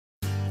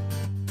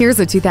Here's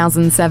a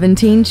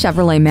 2017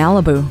 Chevrolet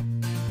Malibu.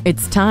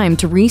 It's time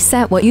to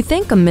reset what you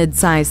think a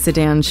mid-size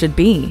sedan should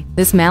be.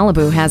 This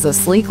Malibu has a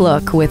sleek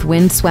look with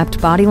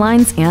wind-swept body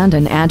lines and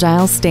an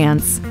agile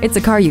stance. It's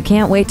a car you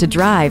can't wait to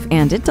drive,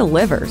 and it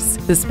delivers.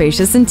 The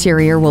spacious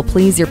interior will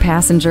please your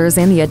passengers,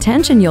 and the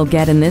attention you'll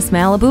get in this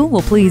Malibu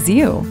will please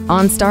you.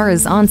 OnStar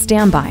is on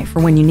standby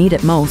for when you need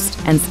it most,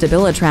 and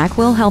StabiliTrak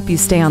will help you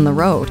stay on the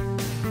road.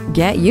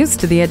 Get used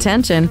to the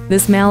attention.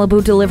 This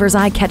Malibu delivers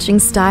eye-catching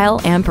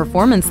style and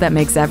performance that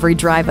makes every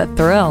drive a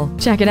thrill.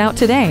 Check it out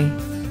today.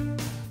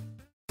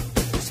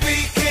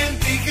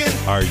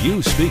 Are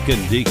you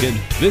speaking Deacon?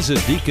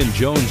 Visit Deacon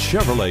Jones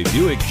Chevrolet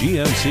Buick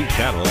GMC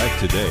Cadillac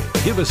today.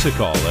 Give us a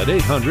call at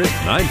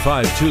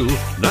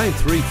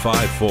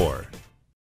 800-952-9354.